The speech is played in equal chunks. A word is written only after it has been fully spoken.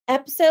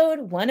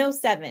Episode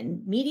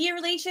 107, Media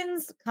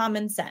Relations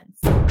Common Sense.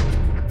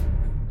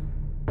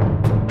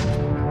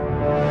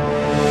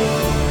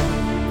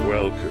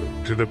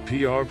 Welcome to the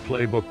PR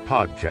Playbook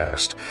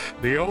Podcast,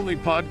 the only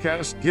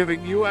podcast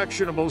giving you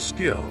actionable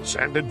skills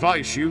and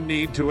advice you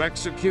need to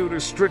execute a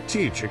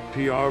strategic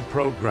PR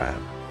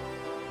program.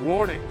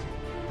 Warning: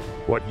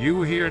 what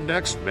you hear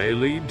next may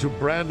lead to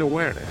brand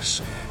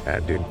awareness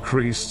and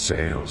increased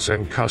sales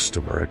and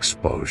customer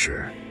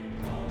exposure.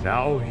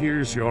 Now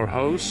here's your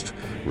host,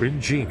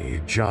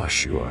 Rinjini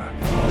Joshua.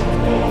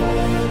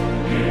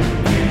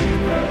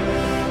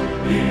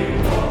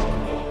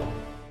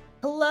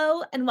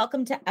 Hello and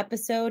welcome to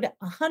episode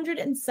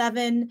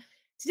 107.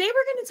 Today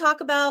we're going to talk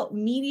about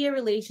media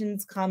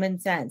relations common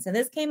sense. And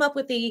this came up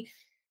with the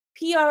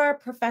PR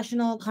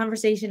professional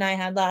conversation I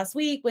had last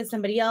week with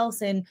somebody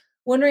else and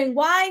wondering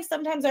why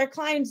sometimes our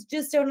clients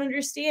just don't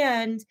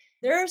understand.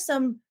 There are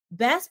some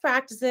best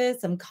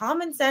practices, some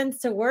common sense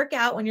to work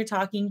out when you're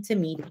talking to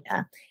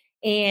media.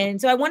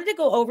 And so I wanted to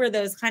go over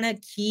those kind of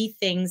key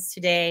things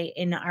today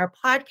in our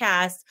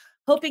podcast,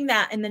 hoping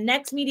that in the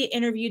next media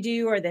interview you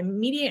do or the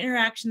media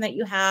interaction that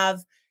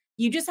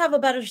you just have a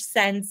better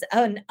sense,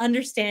 an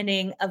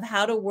understanding of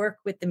how to work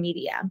with the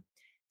media.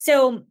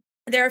 So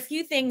there are a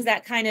few things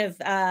that kind of,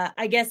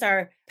 I guess,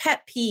 are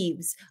pet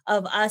peeves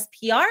of us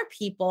PR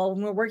people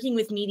when we're working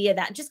with media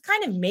that just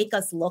kind of make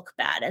us look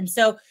bad. And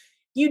so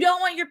you don't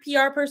want your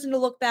PR person to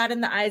look bad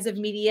in the eyes of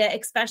media,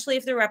 especially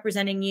if they're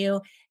representing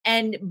you.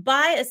 And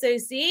by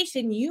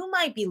association, you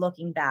might be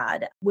looking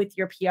bad with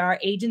your PR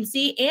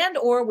agency and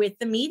or with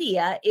the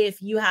media if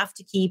you have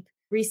to keep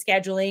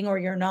rescheduling or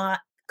you're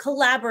not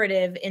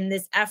collaborative in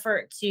this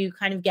effort to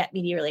kind of get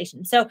media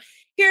relations. So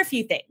here are a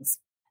few things.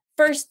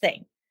 First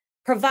thing,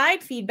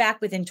 provide feedback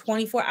within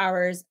 24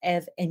 hours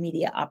of a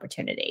media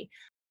opportunity.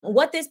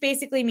 What this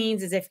basically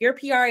means is if your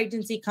PR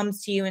agency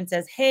comes to you and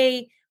says,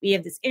 hey, we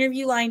have this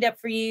interview lined up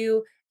for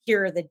you.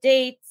 Here are the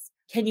dates.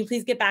 Can you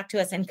please get back to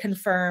us and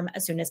confirm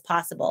as soon as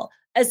possible?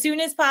 As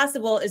soon as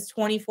possible is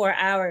 24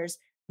 hours.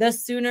 The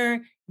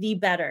sooner, the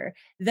better.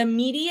 The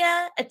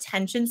media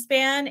attention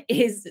span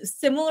is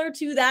similar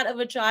to that of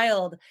a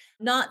child.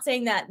 Not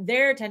saying that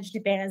their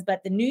attention span is,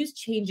 but the news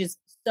changes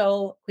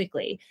so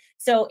quickly.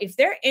 So if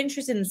they're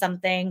interested in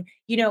something,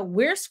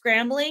 we're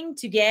scrambling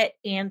to get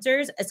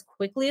answers as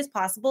quickly as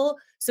possible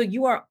so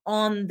you are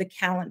on the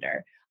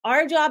calendar.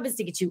 Our job is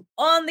to get you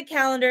on the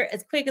calendar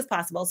as quick as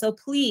possible. So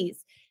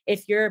please,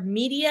 if your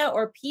media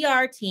or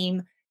PR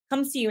team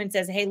comes to you and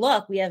says, hey,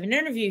 look, we have an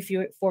interview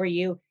for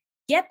you,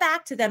 get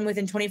back to them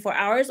within 24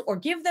 hours or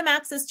give them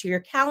access to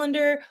your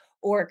calendar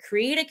or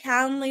create a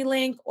Calendly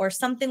link or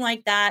something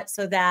like that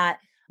so that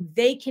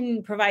they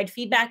can provide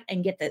feedback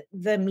and get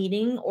the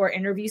meeting or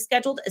interview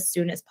scheduled as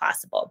soon as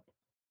possible.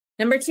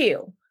 Number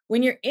two,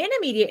 when you're in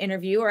a media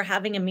interview or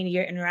having a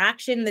media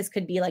interaction, this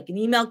could be like an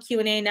email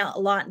Q&A now a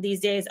lot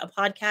these days, a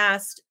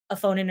podcast, a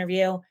phone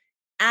interview,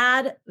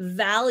 add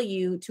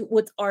value to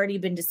what's already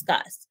been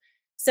discussed.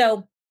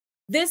 So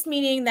this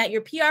meaning that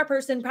your PR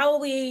person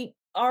probably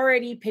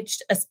already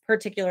pitched a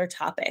particular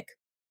topic.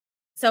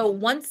 So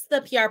once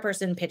the PR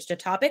person pitched a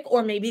topic,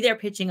 or maybe they're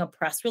pitching a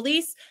press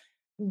release,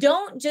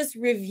 don't just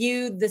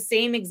review the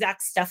same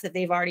exact stuff that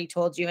they've already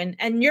told you.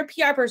 And your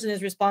PR person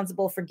is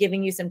responsible for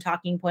giving you some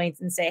talking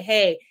points and say,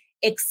 hey,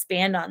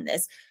 expand on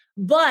this.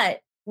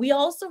 But we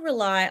also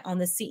rely on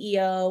the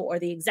CEO or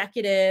the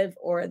executive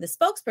or the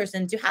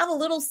spokesperson to have a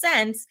little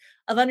sense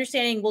of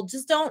understanding, well,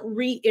 just don't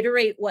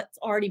reiterate what's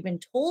already been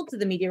told to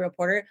the media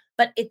reporter,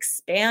 but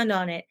expand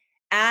on it,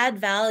 add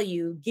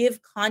value, give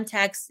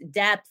context,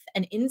 depth,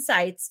 and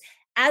insights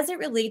as it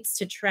relates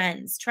to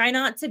trends. Try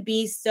not to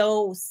be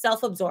so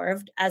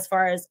self-absorbed as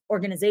far as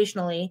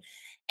organizationally,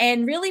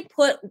 and really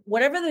put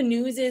whatever the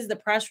news is, the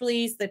press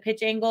release, the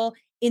pitch angle,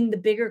 in the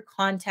bigger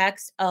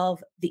context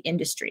of the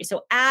industry.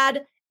 So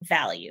add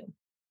value.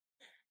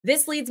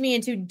 This leads me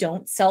into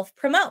don't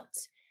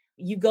self-promote.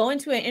 You go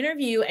into an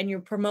interview and you're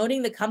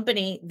promoting the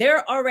company,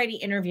 they're already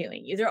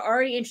interviewing you. They're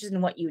already interested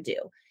in what you do.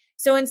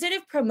 So instead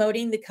of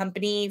promoting the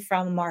company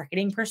from a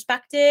marketing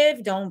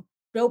perspective, don't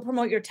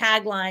promote your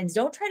taglines.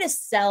 Don't try to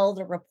sell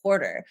the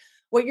reporter.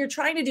 What you're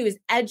trying to do is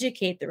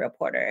educate the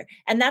reporter.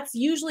 And that's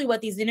usually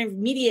what these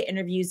media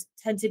interviews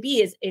tend to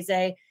be is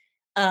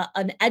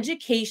an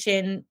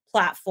education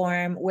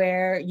platform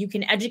where you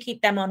can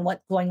educate them on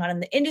what's going on in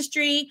the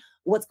industry,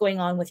 what's going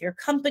on with your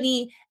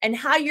company, and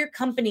how your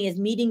company is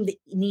meeting the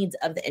needs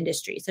of the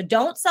industry. So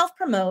don't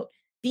self-promote,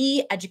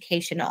 be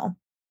educational.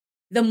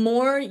 The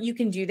more you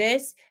can do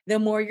this, the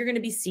more you're going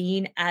to be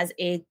seen as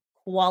a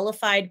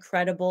qualified,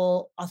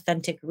 credible,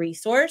 authentic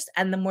resource,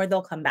 and the more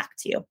they'll come back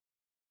to you.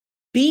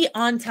 Be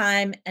on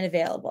time and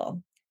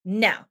available.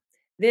 Now,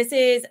 this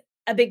is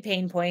a big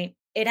pain point.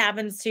 It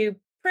happens to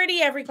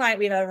pretty every client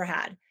we've ever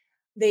had.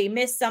 They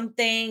miss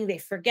something, they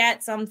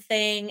forget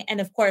something,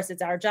 and of course,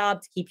 it's our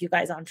job to keep you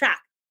guys on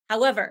track.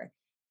 However,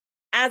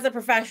 as a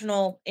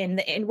professional in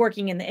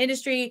working in the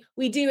industry,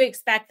 we do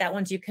expect that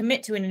once you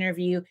commit to an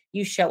interview,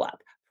 you show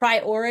up.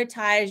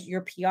 Prioritize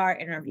your PR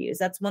interviews.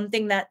 That's one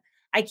thing that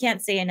I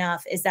can't say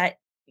enough is that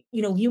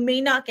you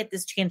may not get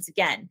this chance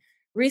again.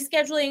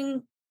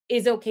 Rescheduling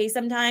is okay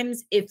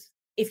sometimes if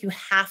you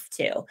have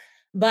to,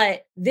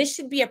 but this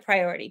should be a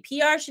priority.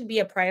 PR should be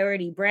a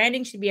priority.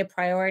 Branding should be a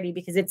priority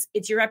because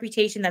it's your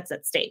reputation that's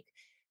at stake.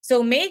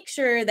 So make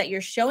sure that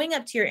you're showing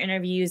up to your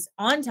interviews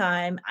on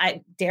time.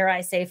 I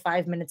dare say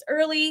 5 minutes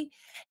early,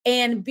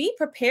 and be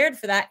prepared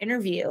for that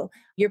interview.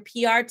 Your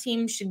PR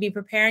team should be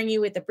preparing you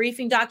with a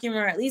briefing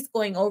document, or at least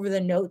going over the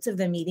notes of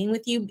the meeting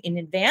with you in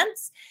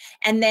advance.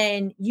 And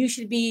then you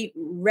should be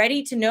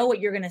ready to know what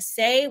you're going to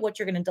say, what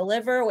you're going to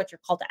deliver, what your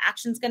call to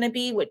action is going to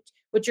be,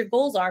 what your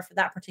goals are for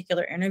that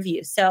particular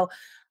interview. So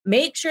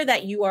make sure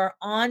that you are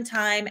on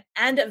time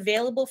and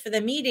available for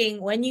the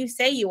meeting when you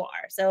say you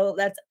are. So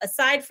that's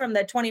aside from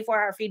the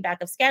 24-hour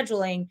feedback of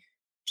scheduling,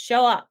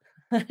 show up,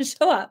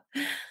 show up.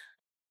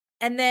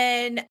 And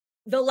then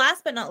the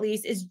last but not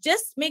least is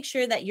just make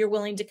sure that you're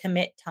willing to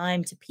commit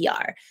time to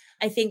PR.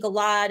 I think a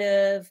lot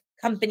of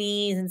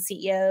companies and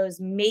CEOs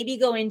maybe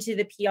go into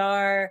the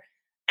PR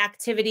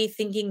activity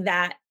thinking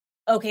that,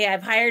 okay,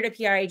 I've hired a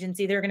PR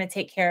agency, they're going to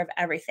take care of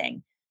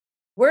everything.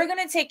 We're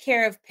going to take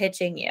care of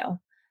pitching you.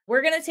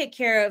 We're going to take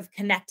care of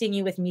connecting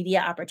you with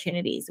media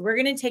opportunities. We're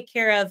going to take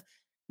care of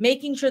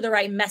making sure the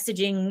right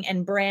messaging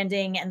and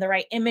branding and the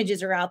right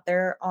images are out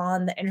there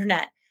on the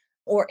internet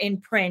or in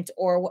print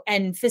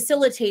and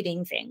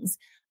facilitating things.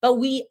 But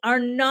we are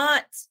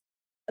not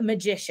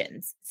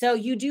magicians. So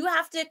you do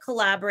have to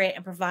collaborate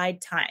and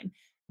provide time.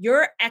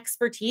 Your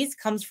expertise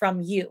comes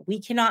from you.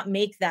 We cannot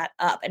make that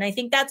up. And I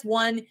think that's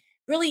one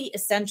really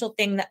essential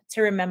thing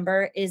to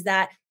remember is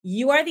that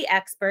you are the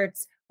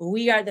experts.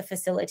 We are the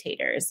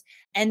facilitators.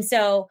 And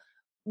so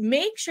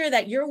make sure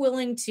that you're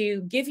willing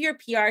to give your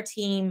PR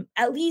team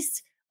at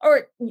least,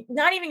 or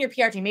not even your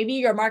PR team, maybe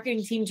your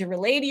marketing team to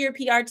relay to your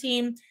PR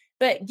team,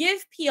 but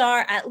give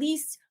PR at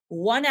least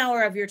 1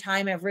 hour of your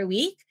time every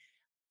week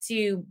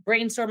to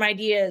brainstorm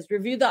ideas,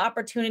 review the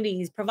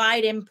opportunities,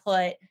 provide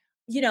input,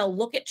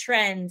 look at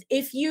trends.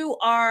 If you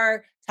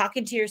are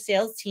talking to your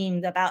sales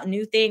team about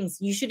new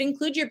things, you should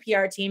include your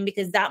PR team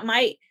because that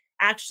might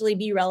actually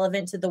be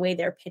relevant to the way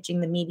they're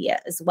pitching the media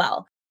as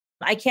well.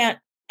 I can't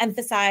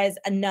emphasize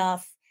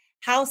enough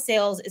how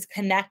sales is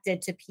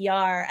connected to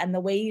PR, and the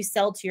way you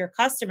sell to your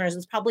customers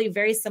is probably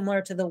very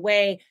similar to the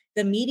way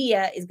the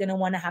media is going to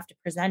want to have to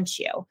present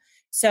you.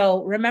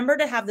 So remember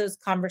to have those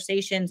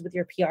conversations with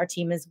your PR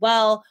team as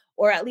well,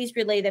 or at least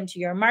relay them to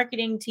your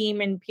marketing team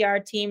and PR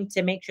team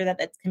to make sure that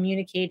that's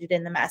communicated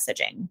in the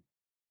messaging.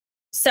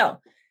 So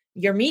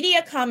your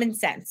media common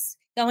sense,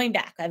 going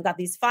back, I've got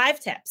these 5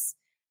 tips.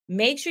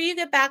 Make sure you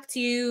get back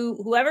to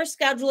whoever's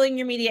scheduling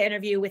your media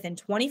interview within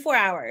 24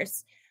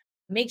 hours.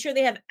 Make sure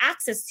they have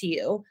access to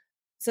you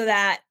so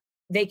that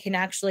they can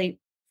actually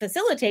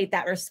facilitate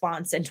that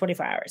response in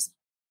 24 hours.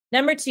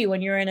 Number 2,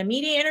 when you're in a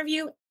media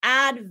interview,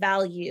 add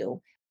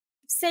value.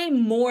 Say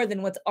more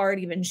than what's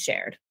already been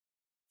shared.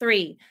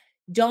 3,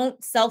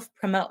 don't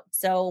self-promote.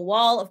 So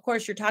while, of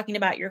course, you're talking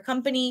about your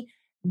company,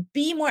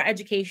 be more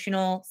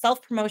educational.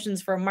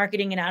 Self-promotions for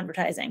marketing and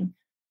advertising.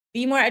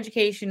 Be more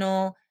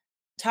educational.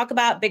 Talk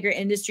about bigger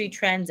industry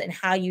trends and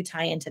how you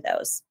tie into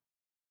those.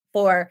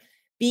 4,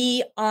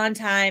 be on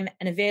time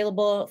and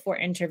available for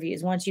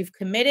interviews. Once you've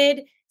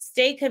committed,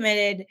 stay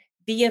committed,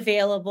 be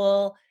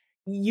available.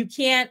 You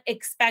can't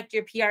expect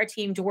your PR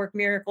team to work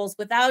miracles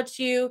without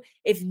you.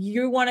 If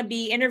you want to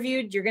be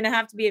interviewed, you're going to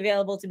have to be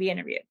available to be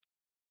interviewed.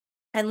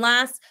 And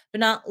last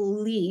but not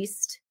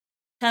least,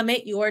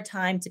 commit your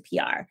time to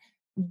PR.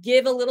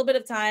 Give a little bit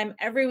of time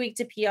every week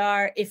to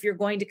PR if you're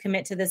going to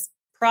commit to this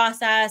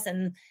process.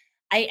 And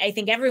I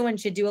think everyone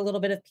should do a little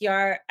bit of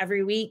PR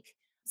every week.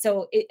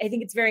 So I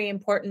think it's very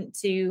important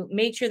to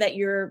make sure that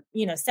you're,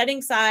 setting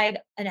aside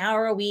an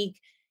hour a week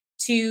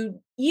to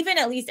even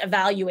at least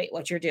evaluate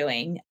what you're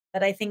doing.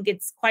 But I think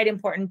it's quite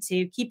important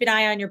to keep an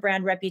eye on your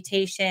brand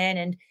reputation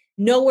and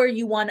know where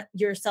you want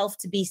yourself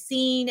to be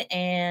seen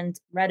and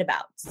read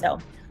about. So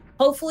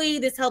hopefully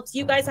this helps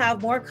you guys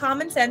have more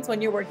common sense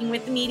when you're working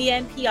with the media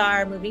and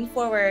PR moving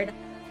forward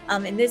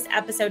in this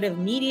episode of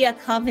Media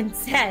Common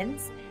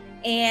Sense.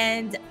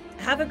 And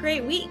have a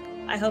great week.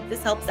 I hope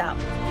this helps out.